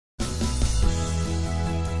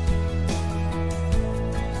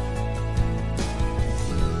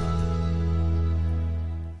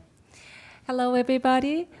Hello,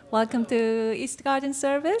 everybody. Welcome to East Garden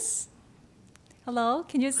service. Hello.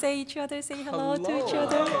 Can you say hello to each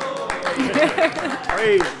other?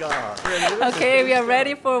 Praise God. Okay, we are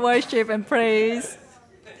ready for worship and praise.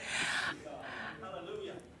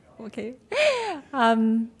 Okay.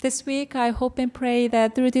 This week, I hope and pray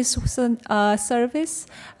that through this service,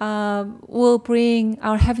 we'll bring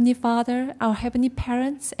our Heavenly Father, our Heavenly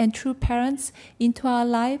parents, and true parents into our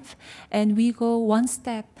life, and we go one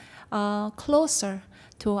step closer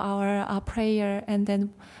to our prayer and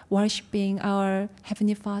then worshiping our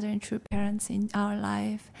Heavenly Father and true parents in our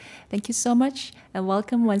life. Thank you so much, and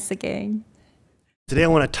welcome once again. Today I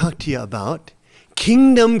want to talk to you about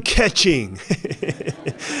kingdom catching.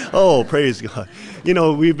 Oh, praise God. You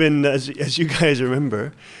know, we've been, as you guys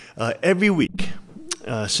remember, every week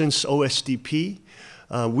since OSDP,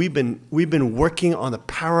 we've been working on the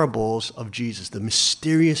parables of Jesus, the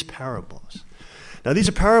mysterious parables. Now, these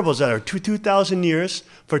are parables that are 2,000 years.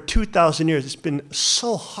 For 2,000 years, it's been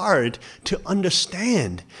so hard to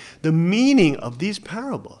understand the meaning of these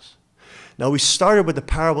parables. Now, we started with the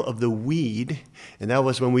parable of the weed, and that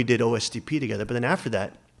was when we did OSDP together. But then after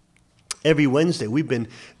that, every Wednesday, we've been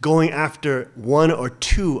going after one or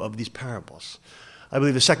two of these parables. I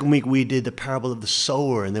believe the second week we did the parable of the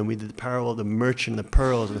sower, and then we did the parable of the merchant and the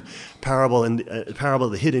pearls, and the parable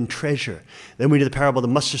of the hidden treasure. Then we did the parable of the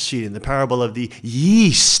mustard seed and the parable of the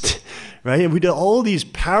yeast, right? And we did all these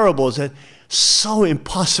parables that are so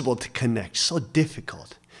impossible to connect, so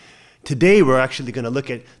difficult. Today we're actually going to look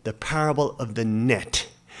at the parable of the net.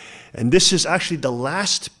 And this is actually the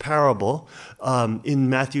last parable in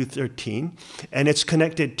Matthew 13, and it's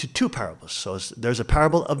connected to two parables. So there's a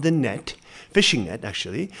parable of the net, fishing net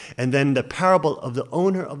actually, and then the parable of the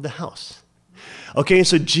owner of the house. Okay,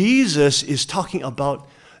 so Jesus is talking about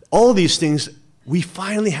all these things. We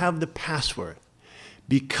finally have the password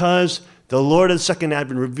because the Lord of the Second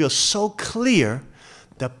Advent reveals so clear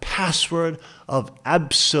the password of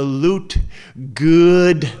absolute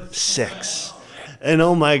good sex. And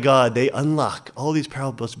oh my God, they unlock. All these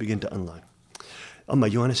parables begin to unlock. Amma,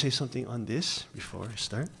 you want to say something on this before I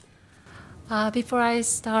start?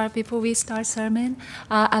 Before we start sermon,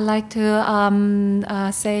 I'd like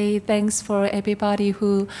to say thanks for everybody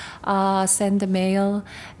who sent the mail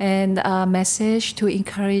and message to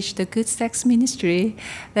encourage the good sex ministry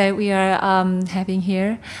that we are having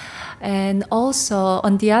here. And also,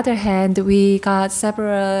 on the other hand, we got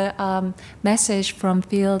several messages from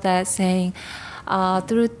Phil that saying,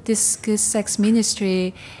 through this good sex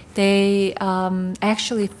ministry, they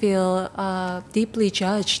actually feel deeply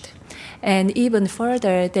judged. And even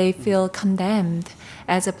further, they feel condemned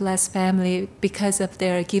as a blessed family because of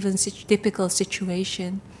their given difficult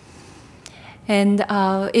situation. And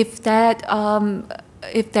if that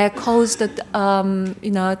caused,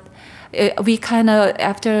 we kind of,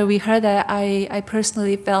 after we heard that, I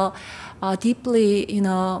personally felt deeply,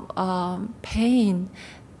 pain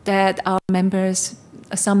that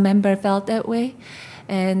some member felt that way.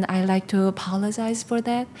 And I like to apologize for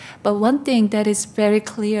that. But one thing that is very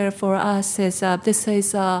clear for us is this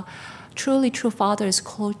is truly True Father's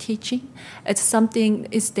core teaching. It's something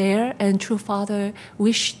is there, and True Father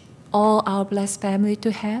wish all our blessed family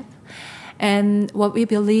to have. And what we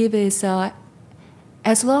believe is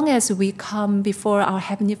as long as we come before our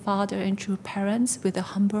Heavenly Father and true parents with a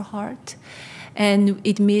humble heart, and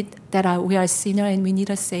admit that we are a sinner and we need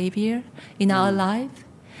a Savior in our life,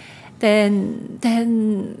 then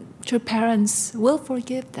true parents will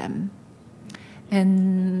forgive them.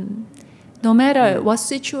 And no matter what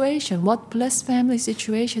situation, what blessed family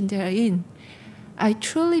situation they are in, I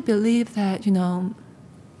truly believe that,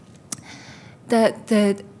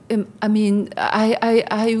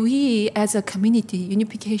 we as a community,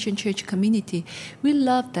 Unification Church community, we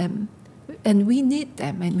love them. And we need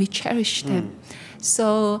them, and we cherish them.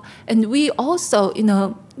 So, and we also,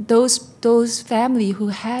 those family who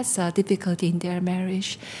has difficulty in their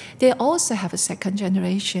marriage, they also have a second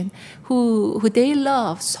generation who they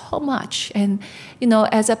love so much. And,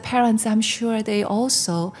 as a parents, I'm sure they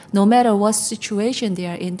also, no matter what situation they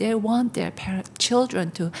are in, they want their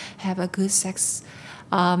children to have a good sex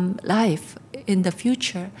life in the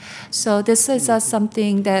future. So this is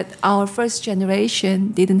something that our first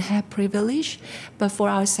generation didn't have privilege, but for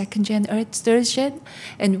our second gen or third gen,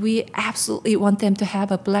 and we absolutely want them to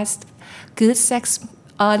have a blessed, good sex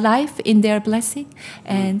life in their blessing,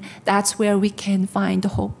 and that's where we can find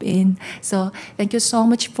hope in. So thank you so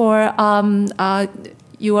much for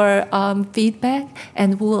your feedback,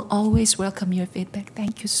 and we'll always welcome your feedback.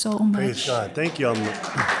 Thank you so much. Praise God. Thank you.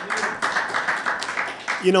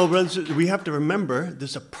 You know, brothers, we have to remember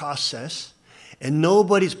there's a process, And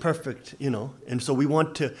nobody's perfect, And so we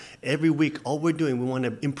want to, every week, all we're doing, we want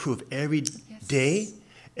to improve every day,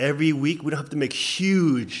 every week. We don't have to make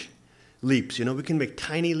huge leaps, We can make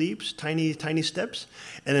tiny leaps, tiny steps.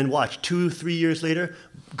 And then watch, 2-3 years later,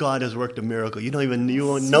 God has worked a miracle. You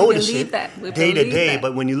won't notice it day to day.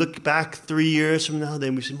 But when you look back 3 years from now,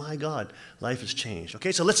 then we say, my God, life has changed.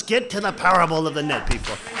 Okay, so let's get to the parable of the net,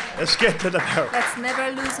 people. Let's get to the parable. Let's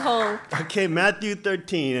never lose hope. Okay, Matthew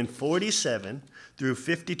 13 and 47 through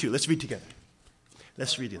 52. Let's read together.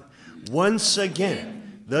 Let's read it. Once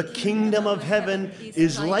again, the kingdom of heaven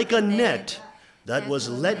is like a net that was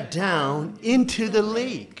let down into the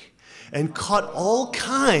lake and caught all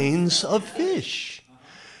kinds of fish.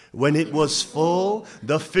 When it was full,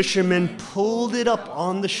 the fishermen pulled it up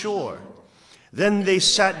on the shore. Then they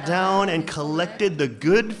sat down and collected the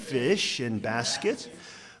good fish in baskets,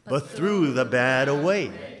 but threw the bad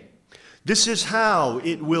away. This is how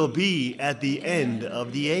it will be at the end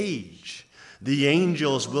of the age. The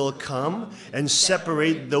angels will come and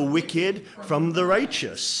separate the wicked from the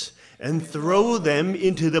righteous and throw them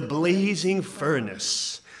into the blazing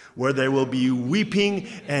furnace, where there will be weeping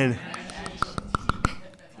and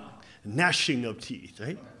gnashing of teeth,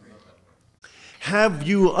 right? Have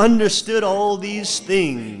you understood all these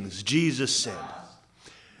things? Jesus said.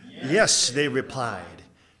 Yes, they replied.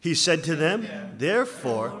 He said to them,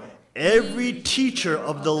 therefore, every teacher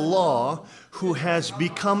of the law who has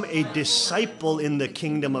become a disciple in the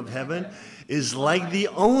kingdom of heaven is like the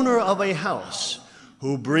owner of a house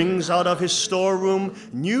who brings out of his storeroom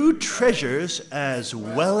new treasures as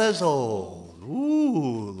well as old.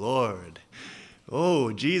 Ooh, Lord.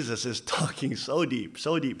 Oh, Jesus is talking so deep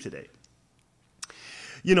today.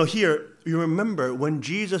 Here, you remember when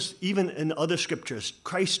Jesus, even in other scriptures,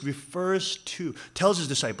 Christ tells his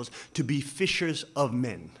disciples to be fishers of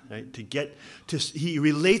men, right? He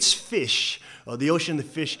relates fish, or the ocean, the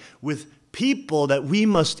fish, with people that we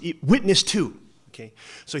must witness to. Okay,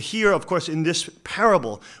 so here, of course, in this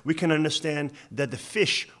parable, we can understand that the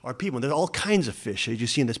fish are people. There are all kinds of fish, as you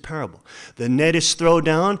see in this parable. The net is thrown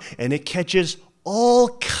down, and it catches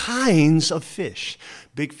all kinds of fish.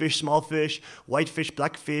 Big fish, small fish, white fish,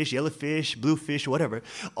 black fish, yellow fish, blue fish, whatever.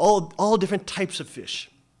 All different types of fish.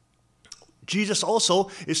 Jesus also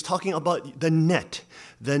is talking about the net.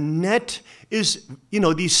 The net is,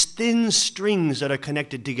 these thin strings that are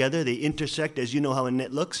connected together. They intersect, as you know how a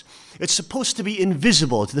net looks. It's supposed to be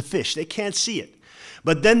invisible to the fish. They can't see it.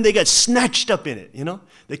 But then they get snatched up in it,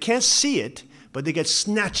 They can't see it, but they get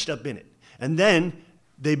snatched up in it. And then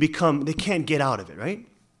they can't get out of it, right?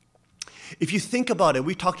 If you think about it,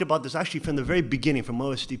 we talked about this actually from the very beginning, from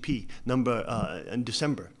OSDP in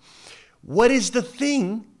December. What is the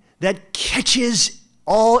thing that catches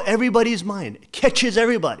everybody's mind, catches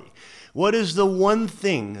everybody? What is the one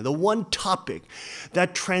thing, the one topic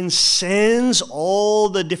that transcends all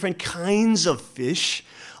the different kinds of fish,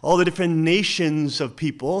 all the different nations of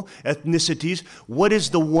people, ethnicities? What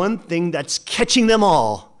is the one thing that's catching them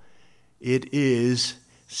all? It is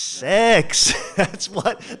sex. That's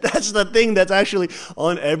the thing that's actually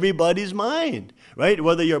on everybody's mind, right?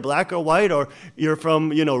 Whether you're black or white, or you're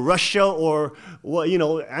from, Russia or,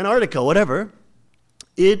 Antarctica, whatever.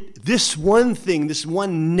 This one thing, this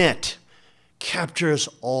one net captures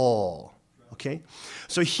all, okay?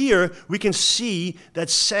 So here we can see that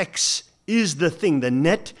sex is the thing, the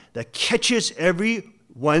net that catches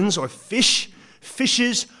everyone's or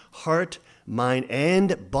fish's heart, mind,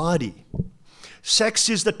 and body. Sex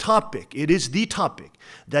is the topic. It is the topic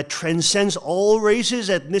that transcends all races,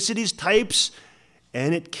 ethnicities, types,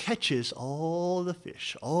 and it catches all the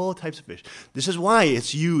fish, all types of fish. This is why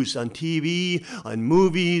it's used on TV, on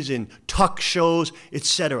movies, in talk shows,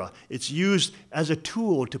 etc. It's used as a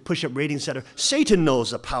tool to push up ratings, etc. Satan knows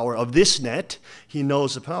the power of this net. He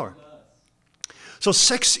knows the power. So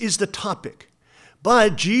sex is the topic.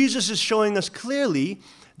 But Jesus is showing us clearly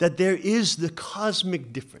that there is the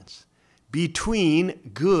cosmic difference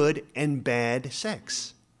between good and bad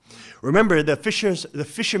sex. Remember, the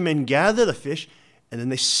fishermen gather the fish, and then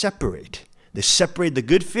they separate. They separate the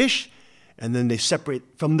good fish, and then they separate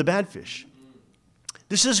from the bad fish.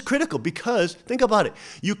 This is critical because, think about it,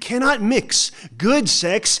 you cannot mix good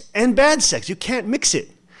sex and bad sex. You can't mix it.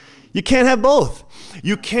 You can't have both.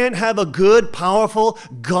 You can't have a good, powerful,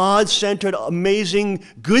 God-centered, amazing,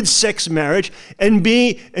 good sex marriage and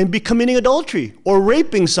be committing adultery or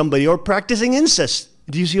raping somebody or practicing incest.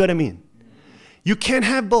 Do you see what I mean? You can't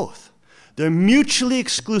have both. They're mutually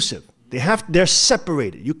exclusive. They're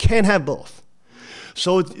separated. You can't have both.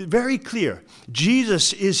 So it's very clear.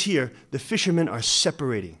 Jesus is here. The fishermen are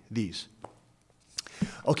separating these.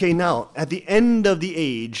 Okay, now, at the end of the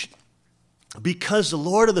age, because the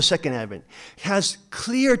Lord of the second advent has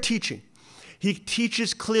clear teaching. He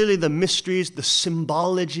teaches clearly the mysteries, the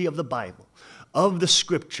symbology of the Bible, of the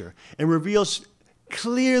Scripture, and reveals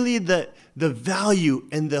clearly the value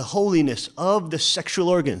and the holiness of the sexual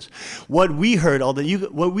organs. What we heard,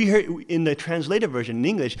 what we heard in the translated version in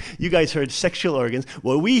English, you guys heard sexual organs.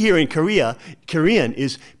 What we hear in Korean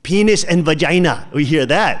is penis and vagina. We hear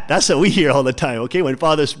that. That's what we hear all the time, okay, when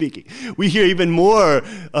Father's speaking. We hear even more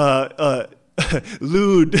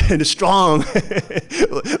lewd and strong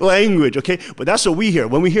language, okay? But that's what we hear.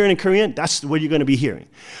 When we hear it in Korean, that's what you're going to be hearing.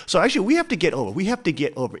 So actually, we have to get over. We have to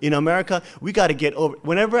get over. In America, we got to get over.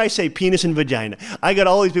 Whenever I say penis and vagina, I got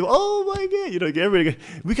all these people, oh my God, everybody,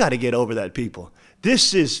 we got to get over that, people.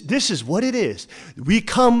 This is what it is. We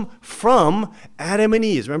come from Adam and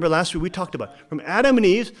Eve. Remember last week we talked about it. From Adam and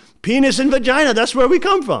Eve, penis and vagina, that's where we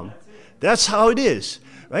come from. That's how it is.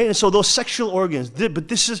 Right? And so those sexual organs, but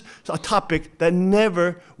this is a topic that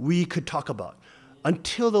never we could talk about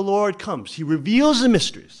until the Lord comes. He reveals the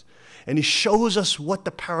mysteries and he shows us what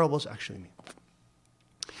the parables actually mean.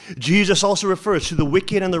 Jesus also refers to the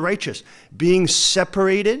wicked and the righteous being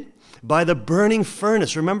separated by the burning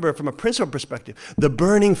furnace. Remember, from a principal perspective, the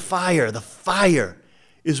burning fire. The fire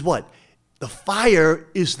is what? The fire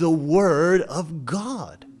is the word of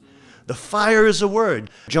God. The fire is the word.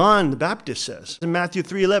 John the Baptist says in Matthew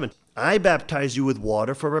 3:11, I baptize you with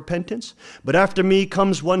water for repentance, but after me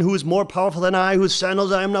comes one who is more powerful than I, whose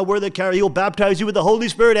sandals I am not worthy to carry. He will baptize you with the Holy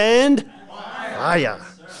Spirit and fire.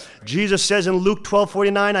 Jesus says in Luke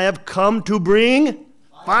 12:49, I have come to bring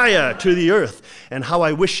fire to the earth, and how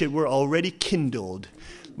I wish it were already kindled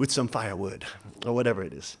with some firewood, or whatever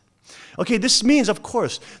it is. Okay, this means, of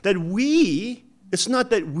course, that it's not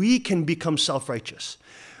that we can become self-righteous.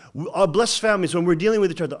 Our blessed families, when we're dealing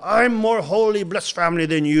with each other, I'm more holy, blessed family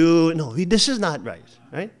than you. No, this is not right?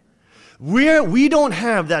 We don't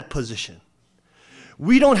have that position.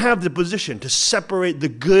 We don't have the position to separate the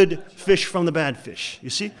good fish from the bad fish, you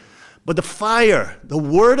see? But the fire, the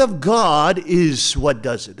Word of God is what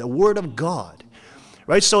does it. The Word of God,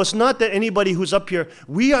 right? So it's not that anybody who's up here,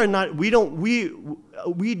 we don't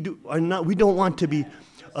want to be,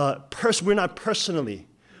 we're not personally,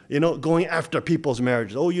 going after people's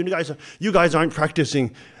marriages. Oh, you guys aren't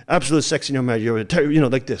practicing absolute sex in your marriage. You're,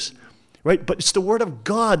 like this, right? But it's the Word of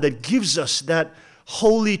God that gives us that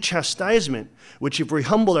holy chastisement, which if we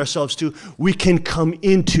humble ourselves to, we can come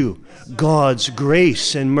into God's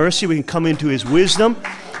grace and mercy. We can come into His wisdom,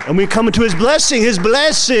 and we come into His blessing. His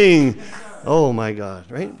blessing. Oh my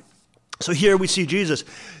God, right? So here we see Jesus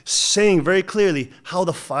saying very clearly how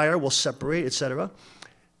the fire will separate, etc.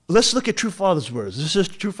 Let's look at True Father's words. This is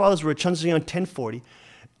True Father's word, Chunseon 10:40,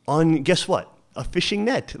 on, guess what? A fishing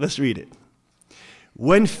net. Let's read it.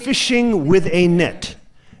 When fishing with a net,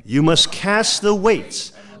 you must cast the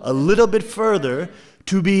weights a little bit further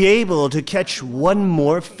to be able to catch one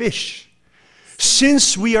more fish.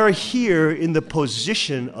 Since we are here in the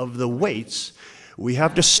position of the weights, we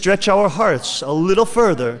have to stretch our hearts a little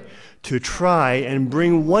further to try and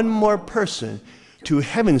bring one more person to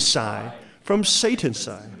heaven's side from Satan's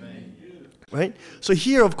side. Right? So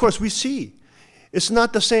here, of course, we see it's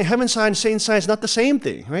not the same. Heaven's side and Satan's side is not the same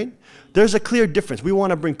thing, right? There's a clear difference. We want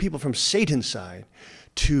to bring people from Satan's side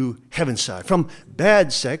to heaven's side, from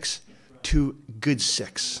bad sex to good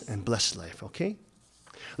sex and blessed life, okay?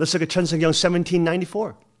 Let's look at Chunseon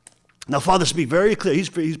 1794. Now, Father speaks very clear. He's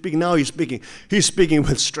speaking now. He's speaking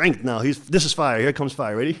with strength now. This is fire. Here comes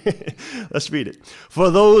fire. Ready? Let's read it. For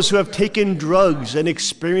those who have taken drugs and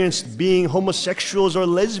experienced being homosexuals or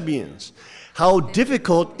lesbians, how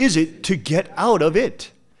difficult is it to get out of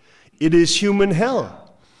it? It is human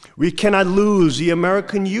hell. We cannot lose the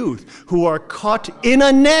American youth who are caught in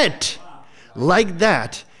a net like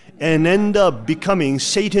that and end up becoming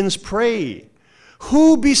Satan's prey.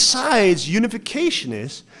 Who besides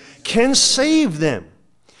unificationists can save them?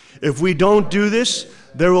 If we don't do this,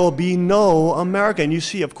 there will be no America. And you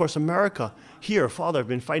see, of course, America here, Father, have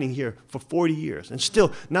been fighting here for 40 years. And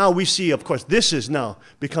still, now we see, of course, this is now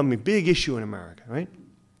becoming a big issue in America, right?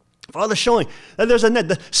 Father's showing that there's a net.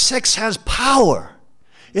 The sex has power.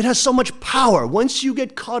 It has so much power. Once you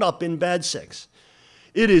get caught up in bad sex,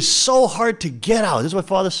 it is so hard to get out. This is what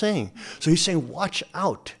Father's saying. So he's saying, watch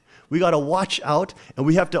out. We got to watch out, and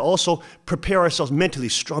we have to also prepare ourselves mentally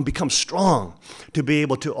strong, become strong to be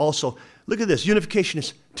able to also, look at this, unification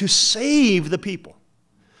is to save the people,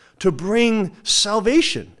 to bring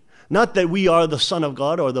salvation. Not that we are the Son of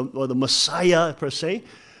God or the Messiah per se,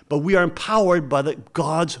 but we are empowered by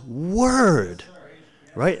God's Word,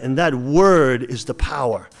 right? And that Word is the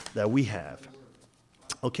power that we have.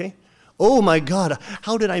 Okay? Oh my God,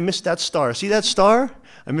 how did I miss that star? See that star?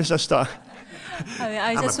 I missed that star. I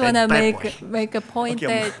I'm just a want to bad boy. make a point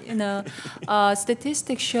Okay, that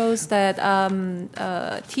statistics shows that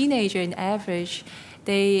teenager in average,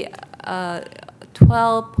 they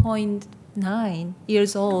 12.9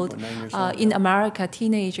 years old 12.9 years old, in America,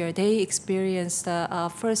 teenager, they experience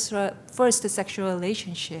the first sexual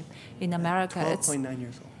relationship in America. 12.9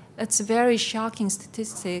 years old. It's a very shocking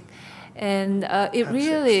statistic, and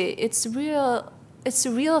it's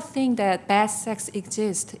a real thing that bad sex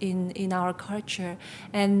exists in our culture,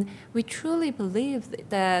 and we truly believe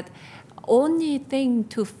that only thing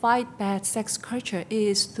to fight bad sex culture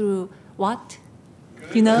is through what?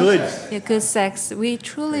 You know, Good. Yeah, good sex. We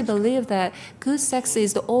truly believe that good sex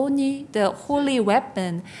is the holy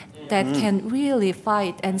weapon that can really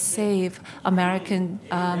fight and save American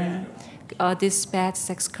this bad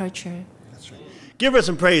sex culture. That's right. Give her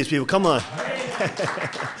some praise, people. Come on.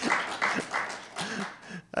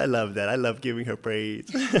 I love that. I love giving her praise.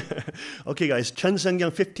 Okay, guys.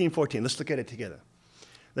 천성경 15:14. Let's look at it together.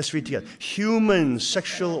 Let's read together. Human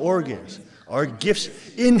sexual organs are gifts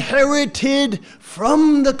inherited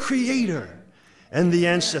from the Creator, and the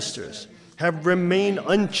ancestors have remained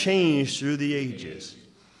unchanged through the ages.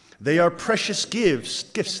 They are precious gifts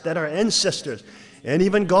that our ancestors and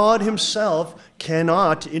even God Himself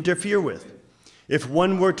cannot interfere with. If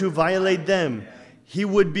one were to violate them, he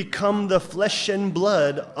would become the flesh and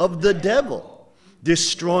blood of the devil,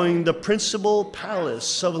 destroying the principal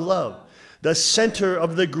palace of love, the center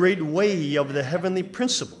of the great way of the heavenly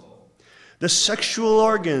principle. The sexual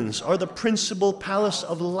organs are the principal palace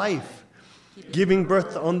of life, giving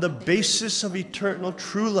birth on the basis of eternal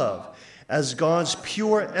true love as God's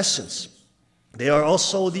pure essence. They are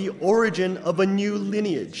also the origin of a new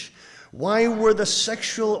lineage. Why were the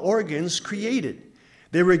sexual organs created?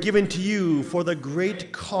 They were given to you for the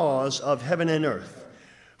great cause of heaven and earth,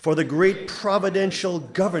 for the great providential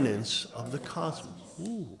governance of the cosmos.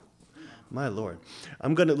 Ooh, my Lord.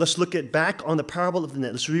 Let's look back on the parable of the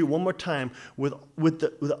net. Let's read it one more time with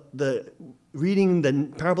the reading the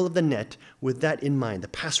parable of the net with that in mind, the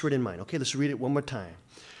password in mind. Okay, let's read it one more time.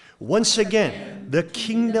 Once again, the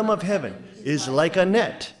kingdom of heaven is like a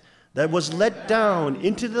net that was let down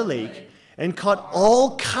into the lake and caught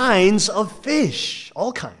all kinds of fish,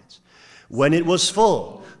 all kinds. When it was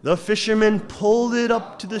full, the fishermen pulled it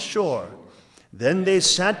up to the shore. Then they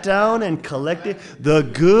sat down and collected the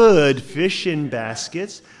good fish in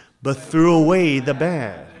baskets, but threw away the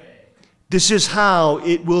bad. This is how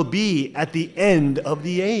it will be at the end of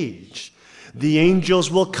the age. The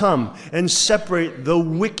angels will come and separate the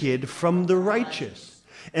wicked from the righteous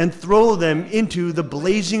and throw them into the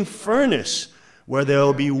blazing furnace, where there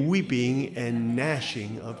will be weeping and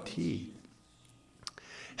gnashing of teeth.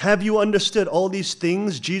 Have you understood all these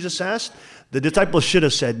things? Jesus asked. The disciples should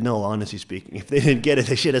have said no, honestly speaking. If they didn't get it,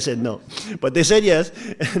 they should have said no. But they said yes.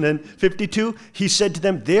 And then 52, he said to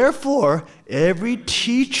them, therefore, every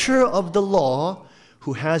teacher of the law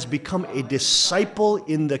who has become a disciple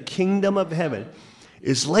in the kingdom of heaven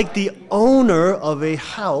is like the owner of a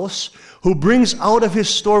house who brings out of his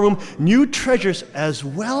storeroom new treasures as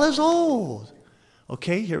well as old.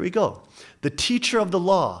 Okay, here we go. The teacher of the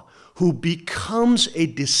law who becomes a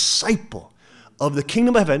disciple of the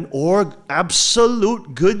kingdom of heaven, or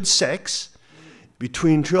absolute good sex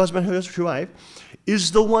between true husband and true wife,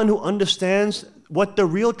 is the one who understands what the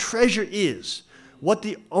real treasure is, what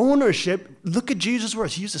the ownership. Look at Jesus'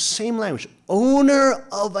 words. He used the same language. Owner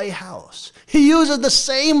of a house. He uses the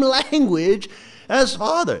same language as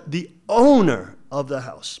Father, the owner of the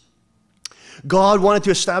house. God wanted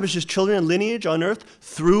to establish his children and lineage on earth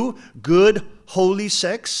through good, holy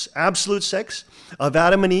sex, absolute sex, of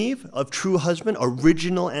Adam and Eve, of true husband,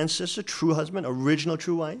 original ancestor, true husband, original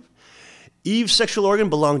true wife. Eve's sexual organ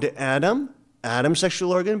belonged to Adam. Adam's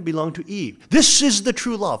sexual organ belonged to Eve. This is the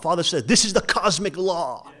true law. Father says, this is the cosmic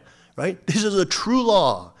law, right? This is the true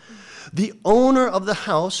law. The owner of the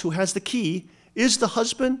house who has the key is the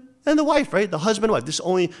husband and the wife, right? The husband and wife. This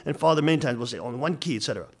only, and Father many times will say only one key,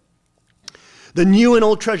 etc. The new and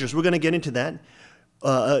old treasures. We're going to get into that.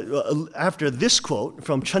 After this quote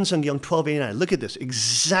from 천성경 12:89, look at this,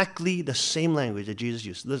 exactly the same language that Jesus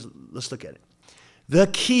used. Let's look at it. The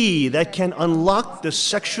key that can unlock the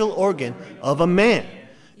sexual organ of a man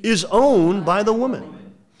is owned by the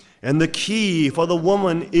woman, and the key for the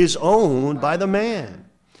woman is owned by the man.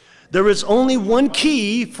 There is only one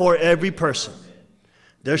key for every person.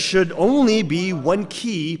 There should only be one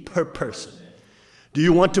key per person. Do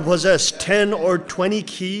you want to possess 10 or 20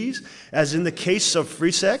 keys, as in the case of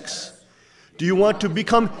free sex? Do you want to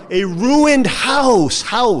become a ruined house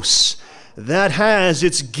that has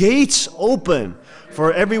its gates open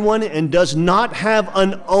for everyone and does not have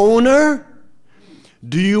an owner?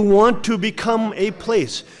 Do you want to become a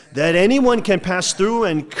place that anyone can pass through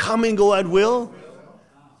and come and go at will?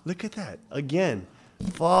 Look at that. Again,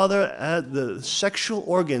 Father, the sexual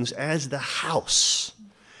organs as the house.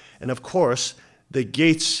 And of course, the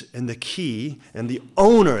gates and the key and the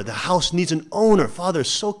owner. The house needs an owner. Father is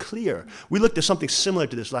so clear. We looked at something similar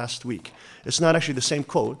to this last week. It's not actually the same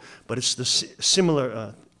quote, but it's the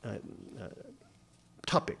similar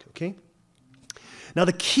topic, okay? Now,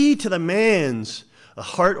 the key to the man's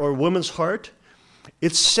heart or woman's heart,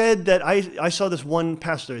 it's said that I saw this one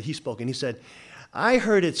pastor, he spoke, and he said, I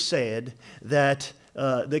heard it said that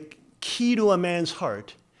the key to a man's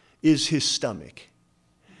heart is his stomach.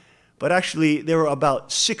 But actually, they were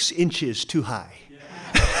about 6 inches too high.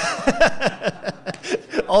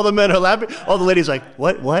 All the men are laughing. All the ladies are like,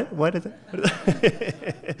 what is it?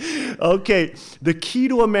 Okay, the key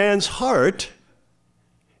to a man's heart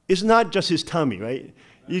is not just his tummy, right?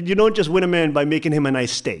 You don't just win a man by making him a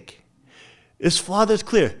nice steak. His Father's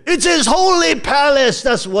clear. It's his holy palace.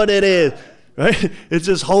 That's what it is, right? It's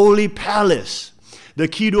his holy palace. The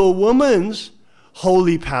key to a woman's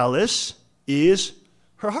holy palace is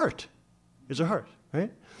her heart. Is her heart,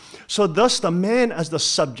 right? So thus the man as the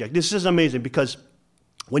subject. This is amazing because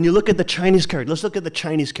when you look at the Chinese character, let's look at the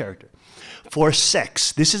Chinese character for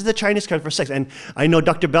sex. This is the Chinese character for sex. And I know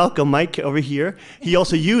Dr. Balco, Mike over here, he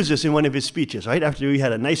also used this in one of his speeches, right? After we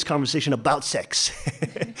had a nice conversation about sex.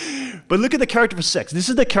 But look at the character for sex. This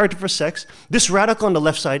is the character for sex. This radical on the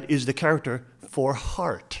left side is the character for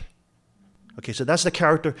heart. Okay, so that's the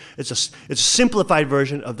character. It's a simplified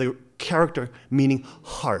version of the character meaning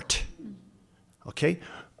heart. Okay?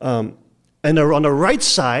 And on the right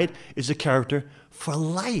side is the character for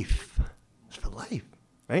life. It's for life,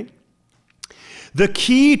 right? The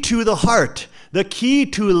key to the heart, the key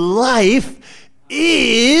to life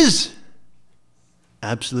is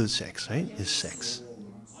absolute sex, right? Is sex.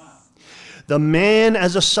 The man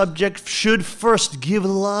as a subject should first give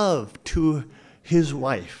love to his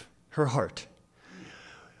wife, her heart.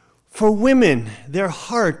 For women, their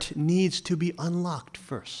heart needs to be unlocked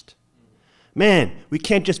first. Man, we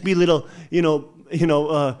can't just be little,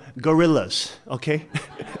 gorillas, okay?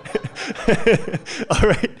 All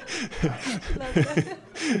right.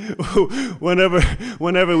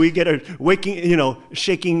 Whenever we get her waking,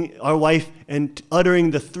 shaking our wife and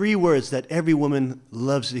uttering the 3 words that every woman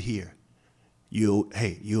loves to hear. You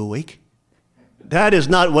awake? That is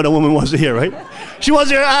not what a woman wants to hear, right? She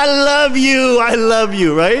wants to hear, I love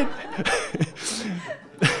you, right?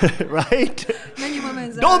 Right?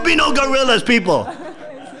 Don't be no gorillas, people.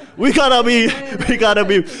 We gotta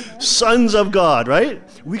be sons of God, right?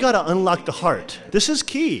 We gotta unlock the heart. This is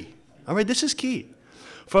key. All right, this is key.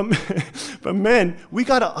 From men, we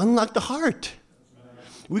gotta unlock the heart.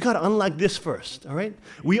 We gotta unlock this first. All right?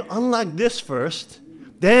 We unlock this first,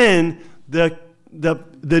 then the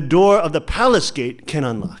door of the palace gate can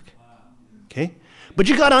unlock. Okay? But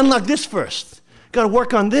you gotta unlock this first. You gotta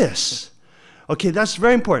work on this. Okay, that's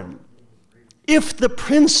very important. If the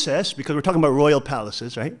princess, because we're talking about royal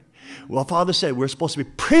palaces, right? Well, Father said we're supposed to be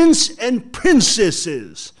prince and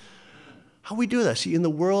princesses. How we do that? See, in the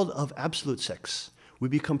world of absolute sex, we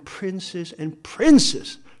become princes and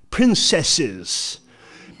princesses,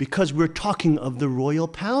 because we're talking of the royal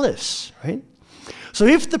palace, right? So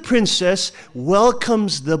if the princess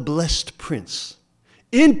welcomes the blessed prince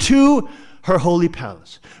into her holy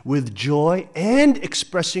palace with joy and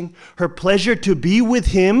expressing her pleasure to be with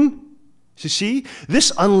him, you see,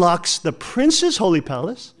 this unlocks the prince's holy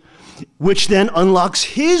palace, which then unlocks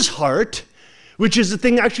his heart, which is the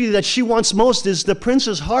thing actually that she wants most, is the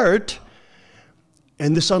prince's heart.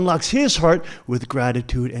 And this unlocks his heart with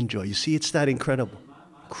gratitude and joy. You see, it's that incredible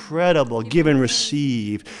give and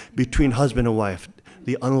receive between husband and wife.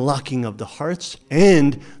 The unlocking of the hearts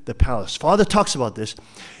and the palace. Father talks about this.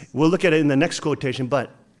 We'll look at it in the next quotation, but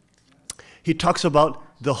he talks about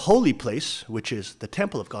the holy place, which is the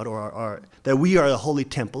temple of God, or that we are the holy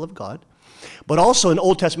temple of God. But also in the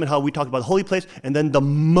Old Testament, how we talk about the holy place and then the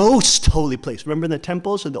most holy place. Remember in the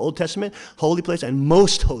temples in the Old Testament? Holy place and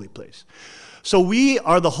most holy place. So we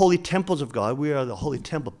are the holy temples of God. We are the holy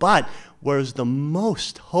temple. But where's the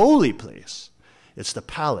most holy place? It's the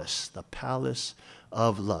palace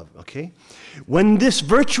of love, okay? When this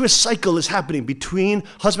virtuous cycle is happening between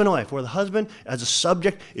husband and wife, where the husband as a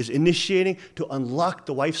subject is initiating to unlock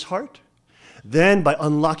the wife's heart, then by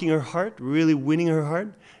unlocking her heart, really winning her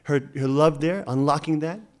heart, her love there, unlocking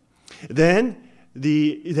that, then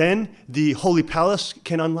the holy palace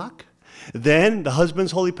can unlock. Then the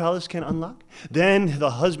husband's holy palace can unlock. Then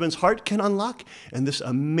the husband's heart can unlock. And this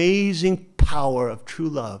amazing power of true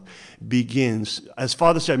love begins. As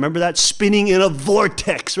Father said, remember that? Spinning in a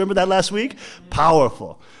vortex. Remember that last week?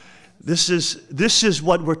 Powerful. This is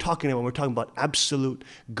what we're talking about when we're talking about absolute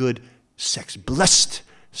good sex. Blessed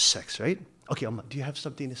sex, right? Okay, Amma, do you have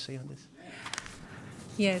something to say on this?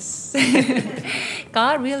 Yes.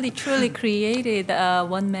 God really truly created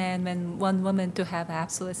one man and one woman to have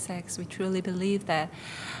absolute sex. We truly believe that.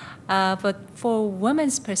 But for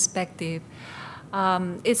women's perspective,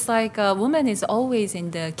 it's like a woman is always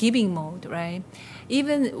in the giving mode, right?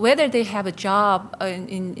 Even whether they have a job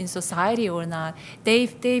in society or not, they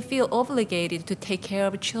feel obligated to take care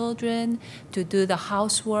of children, to do the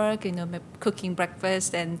housework, cooking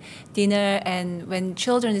breakfast and dinner. And when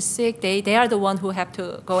children is sick, they are the one who have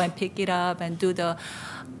to go and pick it up and do the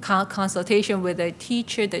consultation with the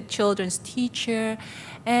teacher, the children's teacher.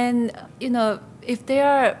 And if they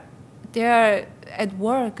are at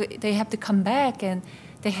work, they have to come back and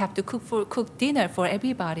they have to cook dinner for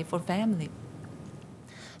everybody, for family.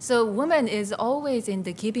 So woman is always in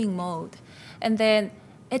the giving mode. And then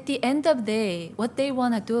at the end of the day, what they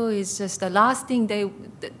want to do is just the last thing they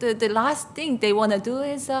want to do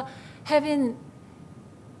is having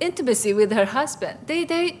intimacy with her husband.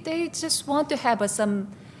 They just want to have some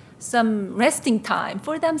resting time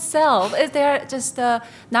for themselves. They're just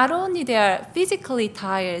not only they are physically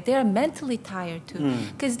tired, they are mentally tired too,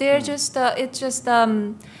 because they're just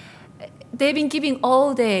they've been giving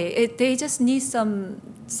all day. They just need some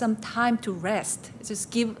time to rest. Just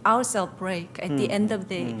give ourselves a break at the end of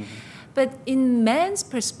the day. But in man's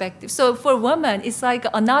perspective, so for women, it's like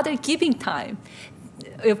another giving time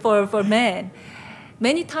for men.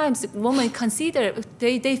 Many times women consider,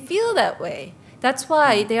 they feel that way. That's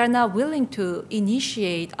why they are not willing to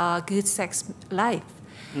initiate a good sex life.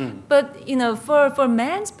 But for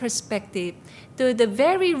man's perspective, the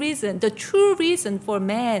very reason, the true reason for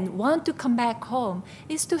man want to come back home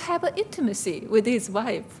is to have an intimacy with his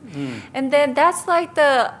wife. And then that's like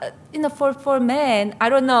for men, I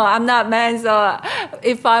don't know, I'm not man, so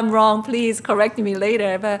if I'm wrong, please correct me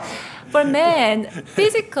later. But for men,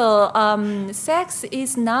 physical sex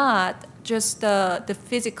is not just the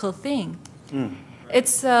physical thing.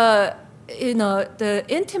 It's the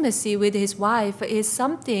intimacy with his wife is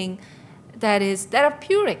something that is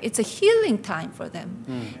therapeutic. It's a healing time for them.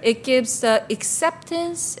 It gives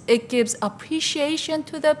acceptance. It gives appreciation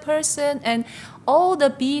to the person, and all the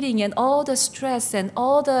beating and all the stress and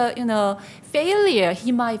all the failure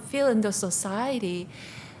he might feel in the society.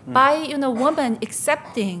 By woman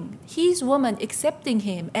accepting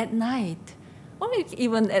him at night, or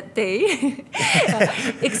even at day,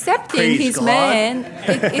 accepting his God. Man,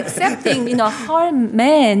 accepting her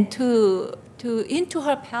man into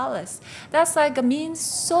her palace. That's like means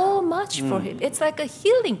so much for him. It's like a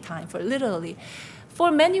healing time literally. For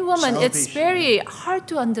many women, salvation. It's very hard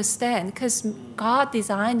to understand because God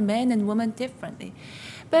designed men and women differently.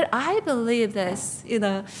 But I believe this,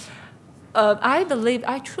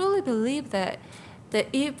 I truly believe that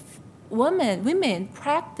if women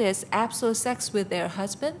practice absolute sex with their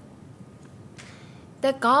husband,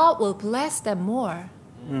 that God will bless them more.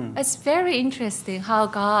 It's very interesting how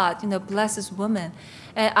God, blesses women,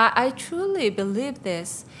 and I truly believe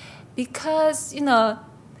this, because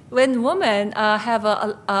when women have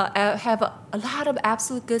a lot of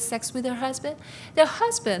absolute good sex with their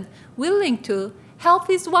husband willing to help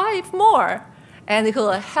his wife more. And he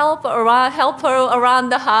will help her around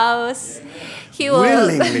the house. He will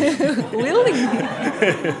willingly.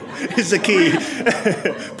 It's the key.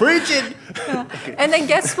 Preach it. Okay. And then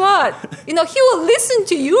guess what? He will listen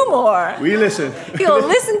to you more. We listen. He will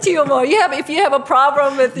listen to you more. If you have a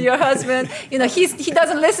problem with your husband, he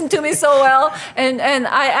doesn't listen to me so well. And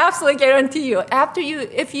I absolutely guarantee you,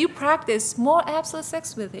 if you practice more absolute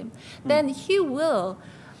sex with him, then he will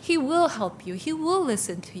help you. He will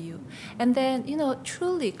listen to you. And then,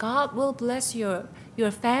 truly God will bless your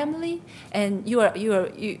family and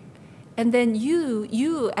and then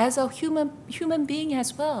you as a human being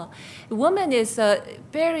as well. A woman is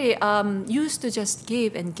very used to just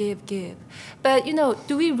give and give. But,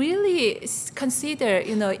 do we really consider,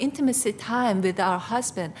 intimacy time with our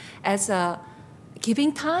husband as a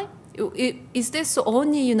giving time? Is this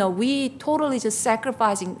only, we totally just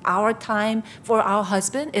sacrificing our time for our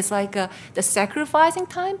husband? It's like the sacrificing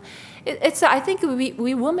time? I think we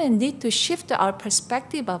women need to shift our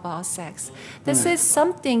perspective about sex. This is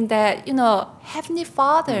something that, Heavenly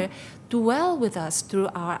Father dwell with us through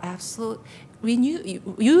our absolute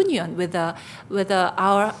union with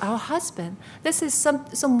our husband. This is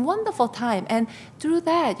some wonderful time, and through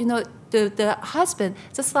that, the husband,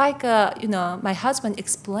 just like my husband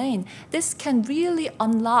explained, this can really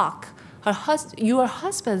unlock your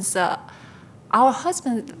husband's our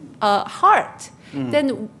husband's heart.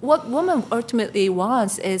 Then what woman ultimately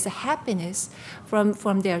wants is happiness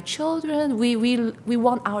from their children. We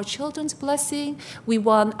want our children's blessing. We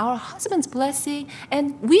want our husband's blessing.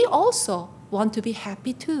 And we also want to be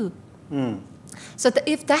happy too. So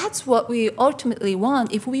if that's what we ultimately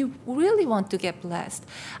want, if we really want to get blessed,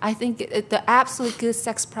 I think the absolute good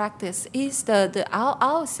sex practice is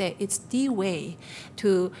I'll say it's the way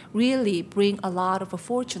to really bring a lot of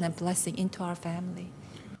fortune and blessing into our family.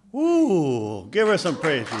 Ooh, give her some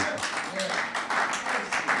praise, people.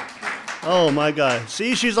 Oh my God.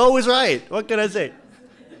 See, she's always right. What can I say?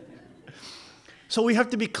 So we have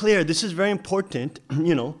to be clear. This is very important,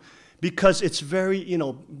 because it's very,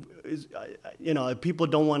 people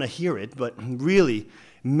don't want to hear it, but really,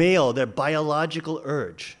 their biological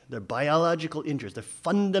urge, their biological interest, their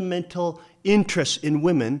fundamental interest in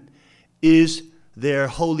women is their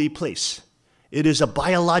holy place. It is a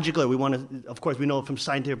biological, we want to, of course, we know from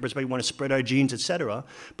scientific perspective, we want to spread our genes, etc.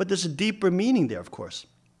 But there's a deeper meaning there, of course.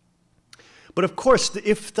 But of course,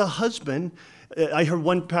 if the husband, I heard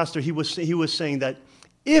one pastor, he was saying that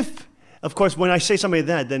if, of course, when I say something like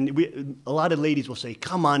that, then a lot of ladies will say,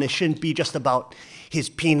 come on, it shouldn't be just about his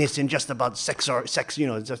penis and just about sex,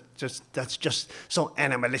 that's just so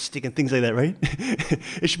animalistic and things like that, right?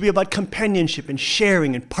 It should be about companionship and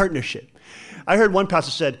sharing and partnership. I heard one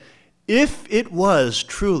pastor said, if it was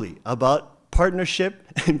truly about partnership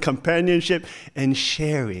and companionship and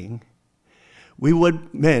sharing, we would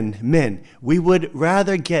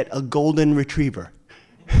rather get a golden retriever.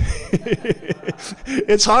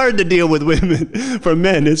 It's hard to deal with women. For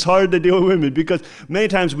men, it's hard to deal with women because many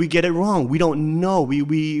times we get it wrong. We don't know.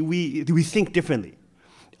 We think differently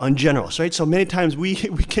in general, right? So many times we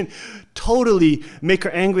can totally make her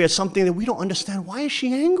angry at something that we don't understand. Why is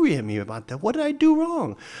she angry at me about that? What did I do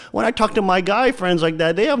wrong? When I talk to my guy friends like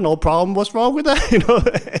that, they have no problem. What's wrong with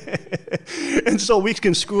that? And so we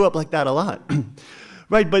can screw up like that a lot.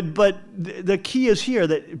 Right, but the key is here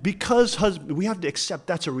that because we have to accept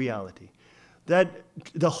that's a reality. That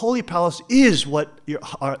the holy palace is what the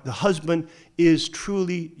husband is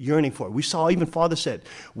truly yearning for. We saw, even Father said,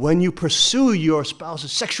 when you pursue your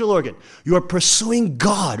spouse's sexual organ, you are pursuing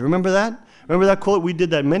God. Remember that? Remember that quote? We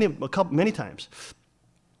did that many times.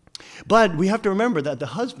 But we have to remember that the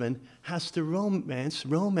husband has to romance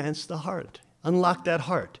the heart, unlock that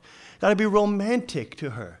heart. Got to be romantic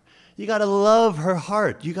to her. You got to love her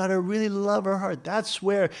heart. You got to really love her heart. That's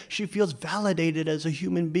where she feels validated as a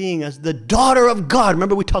human being, as the daughter of God.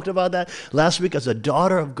 Remember we talked about that last week, as a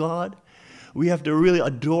daughter of God? We have to really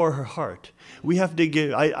adore her heart. We have to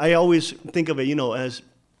give, I always think of it, as,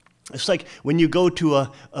 it's like when you go to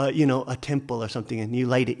a temple or something and you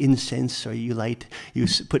light incense or you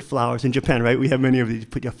put flowers. In Japan, right? We have many of these. You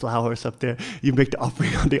put your flowers up there. You make the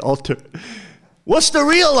offering on the altar. What's the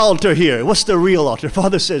real altar here? What's the real altar?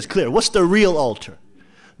 Father says clear. What's the real altar?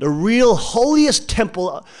 The real holiest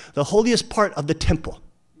temple, the holiest part of the temple.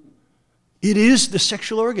 It is the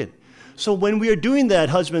sexual organ. So when we are doing that,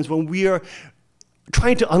 husbands, when we are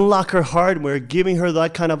trying to unlock her heart, we're giving her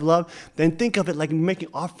that kind of love, then think of it like making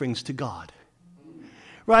offerings to God.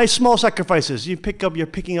 Right? Small sacrifices. You're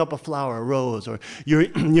picking up a flower, a rose, or you're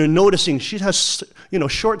noticing she has,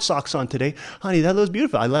 short socks on today. Honey, that looks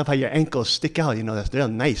beautiful. I love how your ankles stick out. They're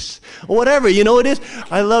nice. Or whatever, it is.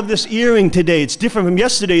 I love this earring today. It's different from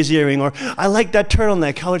yesterday's earring. Or I like that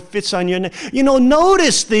turtleneck, how it fits on your neck.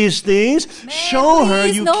 Notice these things. Man, show her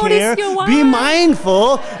you care. Be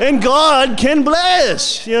mindful, and God can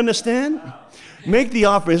bless. You understand? Make the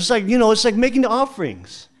offerings. It's like making the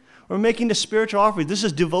offerings. We're making the spiritual offering. This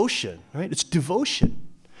is devotion, right? It's devotion.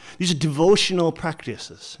 These are devotional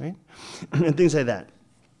practices, right? And things like that.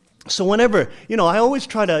 So whenever, I always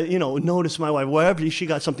try to, notice my wife, wherever she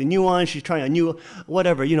got something new on, she's trying a new,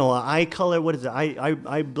 whatever, eye color, what is it,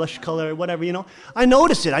 eye blush color, whatever, I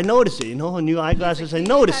notice it, new eyeglasses, I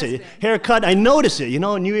notice it. Haircut, I notice it,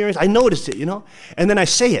 new earrings, I notice it, and then I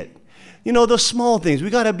say it. Those small things, we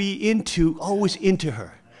got to be always into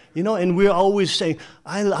her. And we're always saying,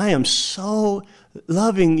 I am so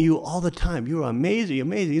loving you all the time. You're amazing.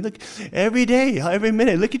 You look every day, every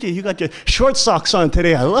minute. Look at you. You got your short socks on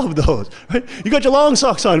today. I love those. Right? You got your long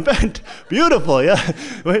socks on. Beautiful, yeah.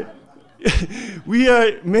 Right? We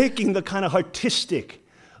are making the kind of artistic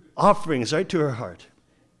offerings, right, to her heart.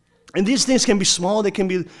 And these things can be small, they can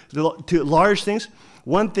be to large things.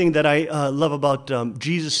 One thing that I love about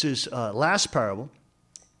Jesus' last parable,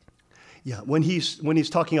 when he's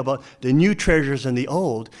talking about the new treasures and the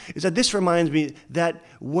old, is that this reminds me that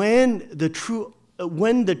when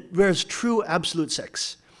there's true absolute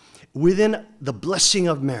sex within the blessing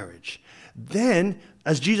of marriage, then,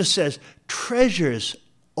 as Jesus says, treasures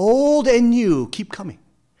old and new keep coming.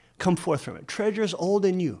 Come forth from it. Treasures old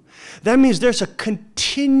and new. That means there's a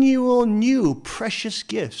continual new precious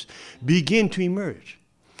gifts begin to emerge.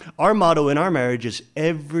 Our motto in our marriage is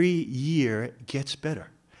every year gets better.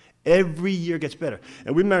 Every year gets better.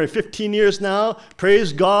 And we've been married 15 years now.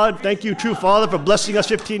 Praise God. Thank you, true Father, for blessing us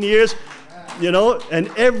 15 years.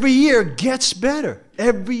 And every year gets better.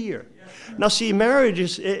 Every year. Now, see, in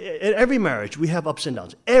every marriage, we have ups and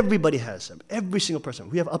downs. Everybody has them. Every single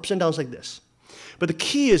person. We have ups and downs like this. But the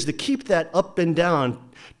key is to keep that up and down,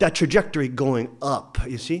 that trajectory going up,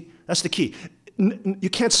 you see? That's the key. You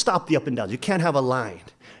can't stop the up and downs. You can't have a line.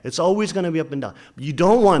 It's always going to be up and down. You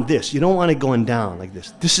don't want this. You don't want it going down like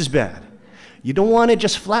this. This is bad. You don't want it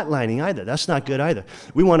just flatlining either. That's not good either.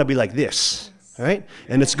 We want to be like this, all right?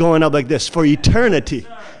 And it's going up like this for eternity.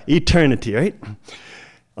 Eternity, right?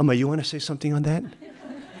 Amma, you want to say something on that?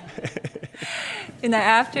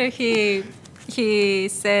 After he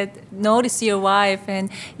said, notice your wife and,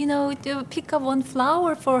 to pick up one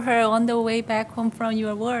flower for her on the way back home from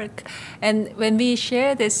your work. And when we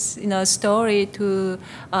share this, story to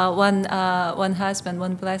one husband,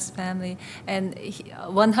 one blessed family, and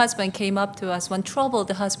one husband came up to us, one troubled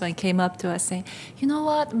husband came up to us saying, you know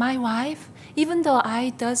what, my wife, even though I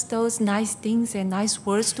does those nice things and nice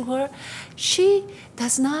words to her, she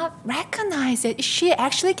does not recognize it. She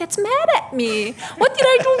actually gets mad at me. What did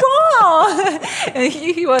I do wrong? And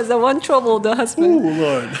he was the one troubled husband.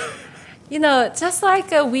 Oh, Lord. Just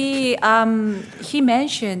like he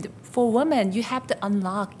mentioned, for women, you have to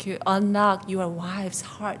unlock your wife's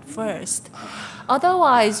heart first.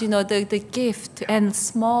 Otherwise, the gift and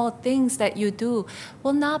small things that you do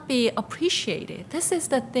will not be appreciated. This is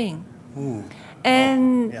the thing. Ooh.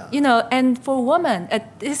 And, and for women,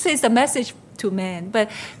 this is a message to men,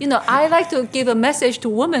 but, I like to give a message to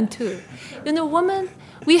women too. Women,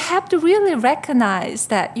 we have to really recognize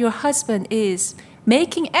that your husband is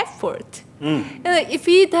making effort. If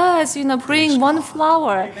he does, bring one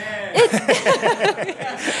flower, it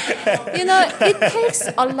takes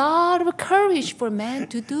a lot of courage for men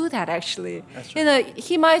to do that. Actually, right.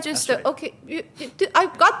 He might just okay,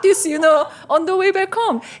 I've got this, on the way back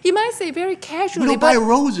home. He might say very casually. We don't buy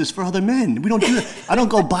roses for other men. We don't do that. I don't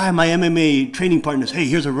go buy my MMA training partners. Hey,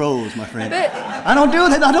 here's a rose, my friend. I don't do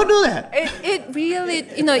that. I don't do that. It really,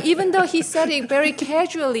 even though he said it very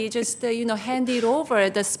casually, just handed over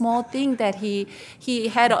the small thing that he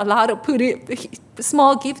had a lot of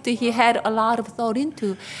small gift he had a lot of thought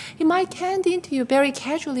into. He might hand into you very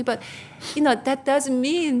casually, but that doesn't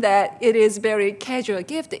mean that it is very casual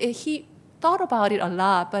gift. He thought about it a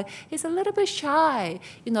lot, but he's a little bit shy,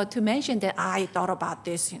 to mention that I thought about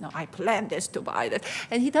this, I planned this to buy that,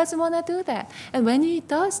 and he doesn't want to do that. And when he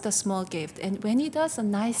does the small gift, and when he does a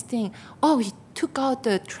nice thing, he took out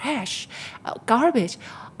the trash, garbage,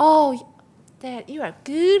 Dad, you are a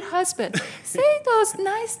good husband. Say those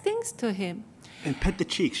nice things to him. And pet the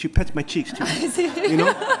cheeks. She pets my cheeks too.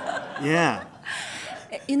 Yeah.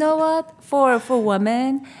 You know what? For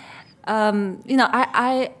women,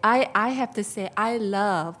 I have to say I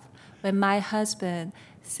love when my husband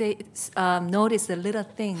notice the little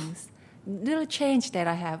things, little change that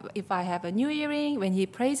I have. If I have a new earring, when he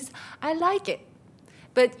praises, I like it.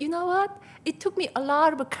 But you know what? It took me a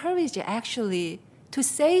lot of courage actually to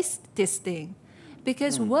say this thing,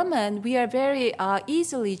 because women, we are very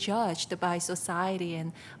easily judged by society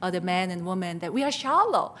and other men and women that we are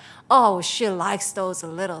shallow. Oh, she likes those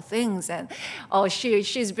little things, and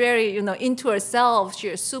she's very into herself.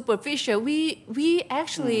 She's superficial. We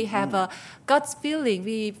actually have a gut feeling.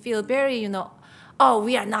 We feel very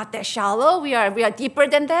we are not that shallow. We are deeper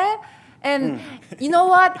than that. And you know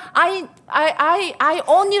what? I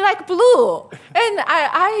only like blue, and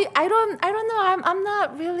I don't know. I'm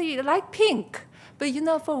not really like pink. But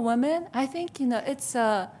for women, I think it's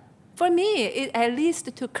for me it at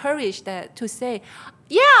least to courage that to say,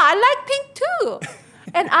 yeah, I like pink too,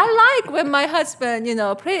 and I like when my husband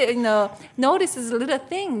notices a little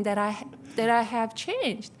thing that I have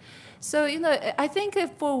changed. So I think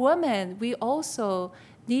for women we also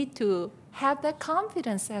need to have that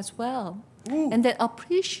confidence as well. Ooh. And then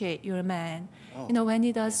appreciate your man, when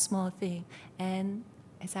he does small thing. And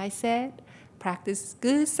as I said, practice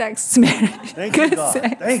good sex marriage. Thank you,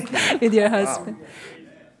 God. Thank you. With your husband. Wow.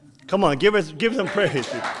 Come on, give some praise.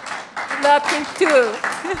 love him too.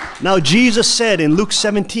 Now, Jesus said in Luke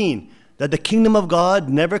 17 that the kingdom of God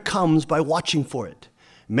never comes by watching for it.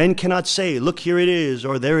 Men cannot say, look, here it is,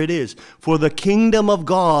 or there it is. For the kingdom of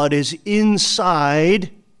God is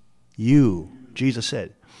inside you, Jesus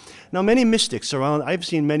said. Now, many mystics around, I've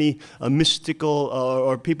seen many mystical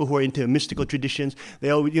or people who are into mystical traditions.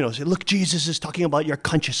 They all, say, look, Jesus is talking about your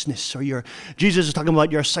consciousness, or Jesus is talking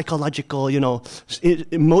about your psychological,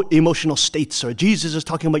 emotional states, or Jesus is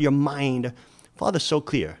talking about your mind. Father's so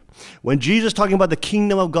clear. When Jesus is talking about the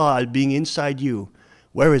kingdom of God being inside you,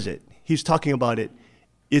 where is it? He's talking about it.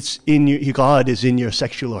 It's in you. God is in your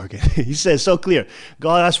sexual organ. He says so clear.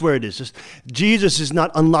 God, that's where it is. Jesus is not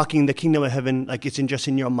unlocking the kingdom of heaven like it's just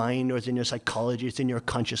in your mind or it's in your psychology. It's in your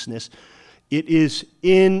consciousness. It is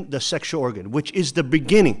in the sexual organ, which is the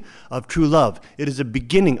beginning of true love. It is the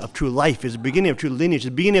beginning of true life. It is the beginning of true lineage. It's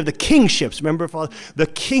the beginning of the kingships. Remember, Father? The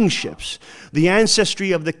kingships. The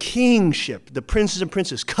ancestry of the kingship. The princes and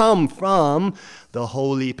princesses come from the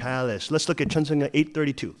holy palace. Let's look at Chunsunga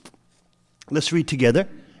 8:32. Let's read together.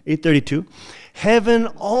 8:32. Heaven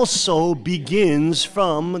also begins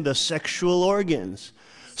from the sexual organs.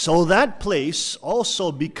 So that place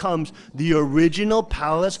also becomes the original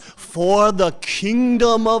palace for the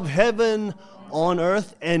kingdom of heaven on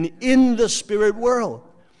earth and in the spirit world.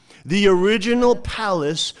 The original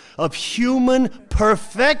palace of human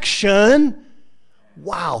perfection,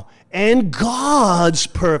 wow, and God's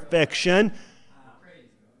perfection.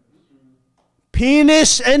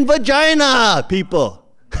 Penis and vagina, people.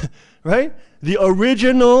 Right? The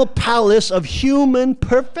original palace of human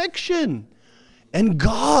perfection and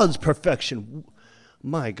God's perfection.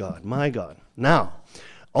 My God, my God. Now,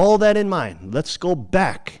 all that in mind, let's go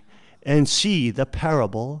back and see the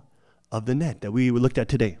parable of the net that we looked at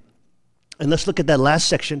today. And let's look at that last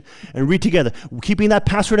section and read together. Keeping that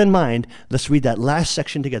password in mind, let's read that last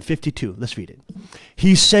section together, 52. Let's read it.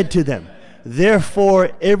 He said to them, therefore,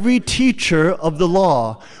 every teacher of the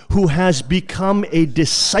law who has become a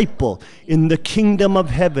disciple in the kingdom of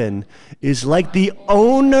heaven is like the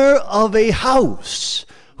owner of a house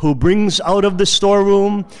who brings out of the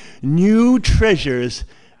storeroom new treasures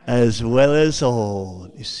as well as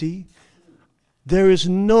old. You see, there is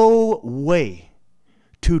no way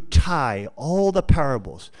to tie all the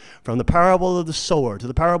parables, from the parable of the sower to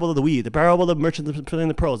the parable of the weed, the parable of the merchant putting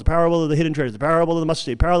the pearls, the parable of the hidden treasure, the parable of the mustard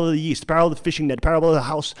seed, the parable of the yeast, the parable of the fishing net, the parable of the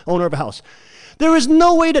house, owner of a house. There is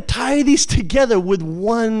no way to tie these together with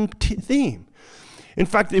one theme. In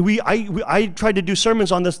fact, I tried to do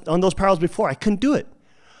sermons on those parables before. I couldn't do it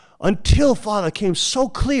until Father came so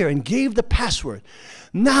clear and gave the password.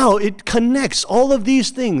 Now it connects all of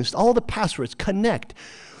these things, all the passwords connect.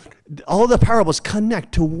 All the parables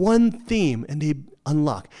connect to one theme and they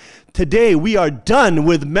unlock. Today we are done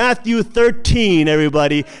with Matthew 13,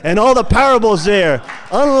 everybody, and all the parables there.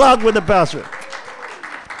 Unlocked with the password.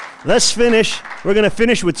 Let's finish. We're going to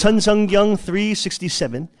finish with Chunsungyang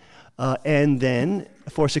 3:67 and then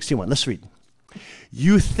 4:61. Let's read.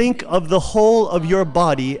 You think of the whole of your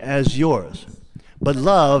body as yours, but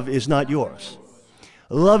love is not yours.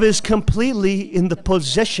 Love is completely in the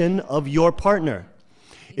possession of your partner.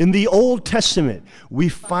 In the Old Testament, we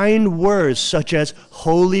find words such as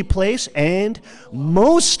holy place and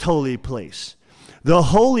most holy place. The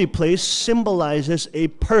holy place symbolizes a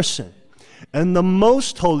person, and the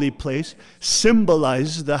most holy place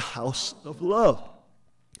symbolizes the house of love.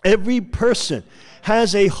 Every person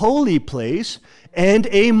has a holy place and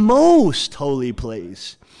a most holy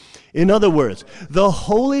place. In other words, the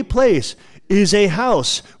holy place is a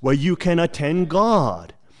house where you can attend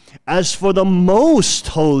God. As for the most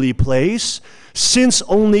holy place, since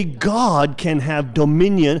only God can have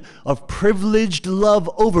dominion of privileged love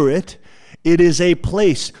over it, it is a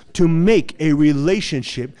place to make a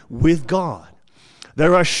relationship with God.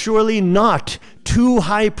 There are surely not two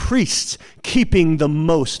high priests keeping the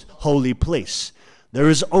most holy place. There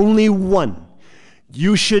is only one.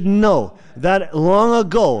 You should know that long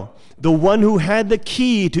ago, the one who had the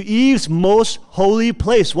key to Eve's most holy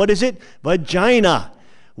place, what is it? Vagina,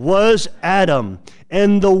 was Adam.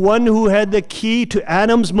 And the one who had the key to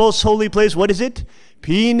Adam's most holy place, what is it?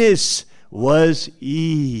 Penis, was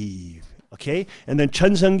Eve. Okay? And then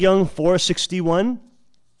Chunsungyang 4:61.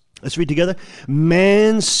 Let's read together.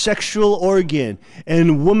 Man's sexual organ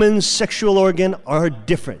and woman's sexual organ are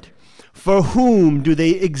different. For whom do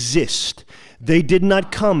they exist? They did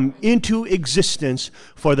not come into existence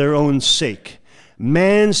for their own sake.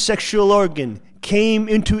 Man's sexual organ came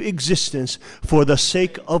into existence for the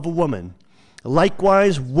sake of woman.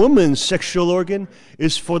 Likewise, woman's sexual organ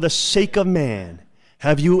is for the sake of man.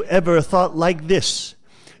 Have you ever thought like this?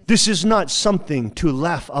 This is not something to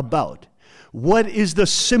laugh about. What is the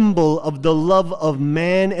symbol of the love of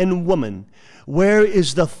man and woman? Where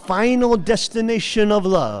is the final destination of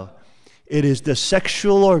love? It is the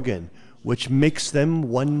sexual organ which makes them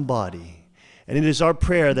one body. And it is our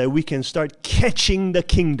prayer that we can start catching the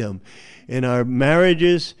kingdom in our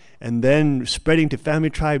marriages and then spreading to family,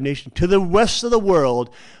 tribe, nation, to the rest of the world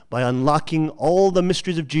by unlocking all the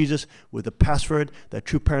mysteries of Jesus with the password that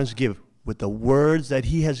true parents give, with the words that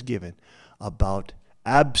he has given about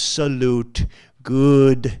absolute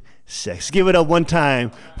good sex. Give it up one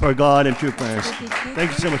time for God and true parents.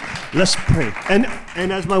 Thank you so much. Let's pray. And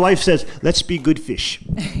as my wife says, let's be good fish.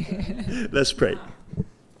 Let's pray.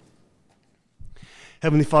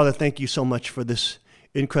 Heavenly Father, thank you so much for this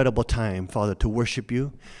incredible time, Father, to worship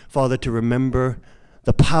you. Father, to remember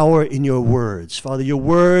the power in your words. Father, your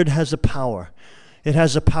word has a power. It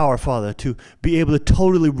has a power, Father, to be able to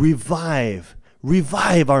totally revive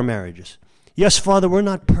our marriages. Yes, Father, we're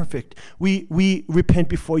not perfect. We repent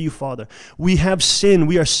before you, Father. We have sin.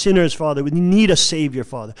 We are sinners, Father. We need a Savior,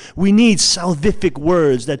 Father. We need salvific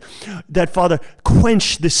words that Father,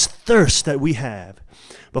 quench this thirst that we have.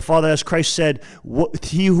 But Father, as Christ said,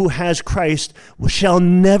 he who has Christ shall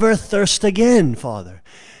never thirst again, Father.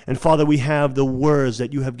 And Father, we have the words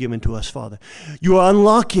that you have given to us, Father. You are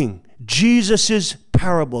unlocking Jesus'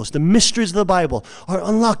 parables. The mysteries of the Bible are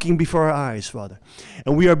unlocking before our eyes, Father.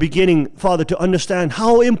 And we are beginning, Father, to understand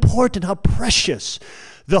how important, how precious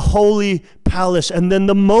the holy palace and then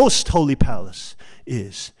the most holy palace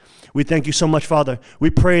is. We thank you so much, Father. We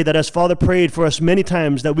pray that as Father prayed for us many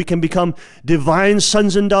times, that we can become divine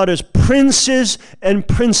sons and daughters, princes and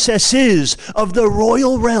princesses of the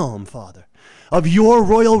royal realm, Father, of your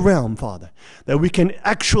royal realm, Father, that we can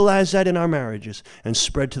actualize that in our marriages and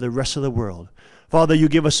spread to the rest of the world. Father, you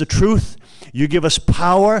give us the truth, you give us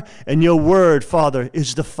power, and your word, Father,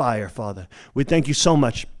 is the fire, Father. We thank you so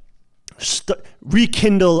much.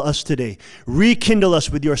 Rekindle us today. Rekindle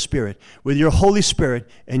us with your Spirit, with your Holy Spirit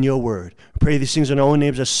and your word. Pray these things in our own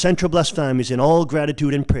names as central blessed families in all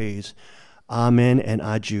gratitude and praise. Amen and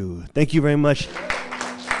adieu. Thank you very much.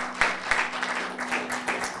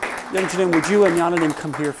 Young gentlemen, would you and Yananim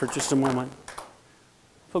come here for just a moment?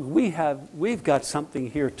 Look, we've got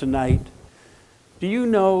something here tonight. Do you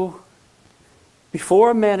know,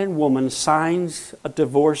 before a man and woman signs a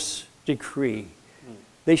divorce decree,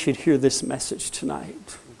 they should hear this message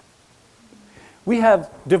tonight. We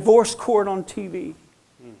have divorce court on TV.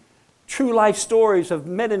 True life stories of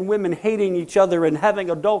men and women hating each other and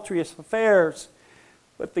having adulterous affairs.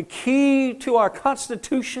 But the key to our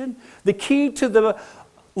Constitution, the key to the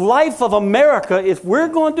life of America, if we're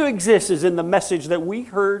going to exist, is in the message that we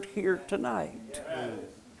heard here tonight.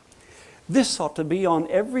 This ought to be on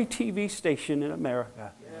every TV station in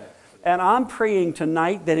America. And I'm praying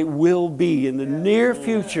tonight that it will be in the near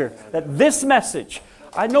future, that this message,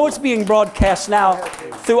 I know it's being broadcast now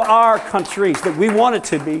through our countries, that we want it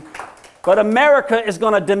to be, but America is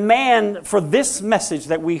going to demand for this message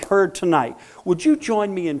that we heard tonight. Would you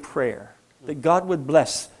join me in prayer that God would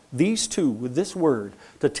bless these two with this word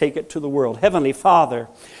to take it to the world? Heavenly Father,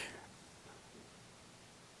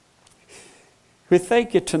 we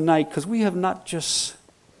thank you tonight because we have not just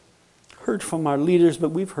heard from our leaders, but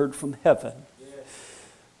we've heard from heaven.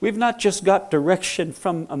 We've not just got direction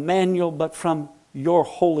from a manual, but from your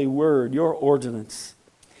holy word, your ordinance.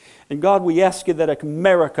 And God, we ask you that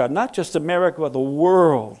America, not just America, but the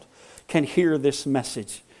world, can hear this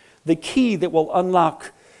message. The key that will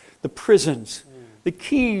unlock the prisons, the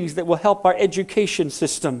keys that will help our education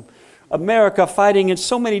system. America fighting in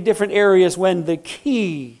so many different areas when the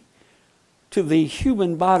key to the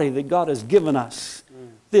human body that God has given us,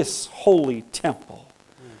 this holy temple.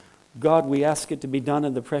 God, we ask it to be done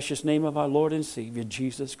in the precious name of our Lord and Savior,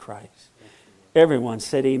 Jesus Christ. Everyone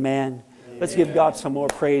said amen. Let's give God some more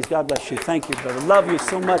praise. God bless you. Thank you, brother. Love you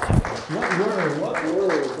so much. What word.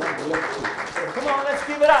 God bless you. Come on, let's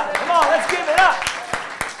give it up. Come on, let's give it up.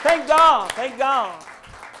 Thank God. Thank God.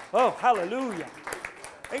 Oh, hallelujah.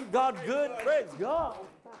 Ain't God good? Praise God.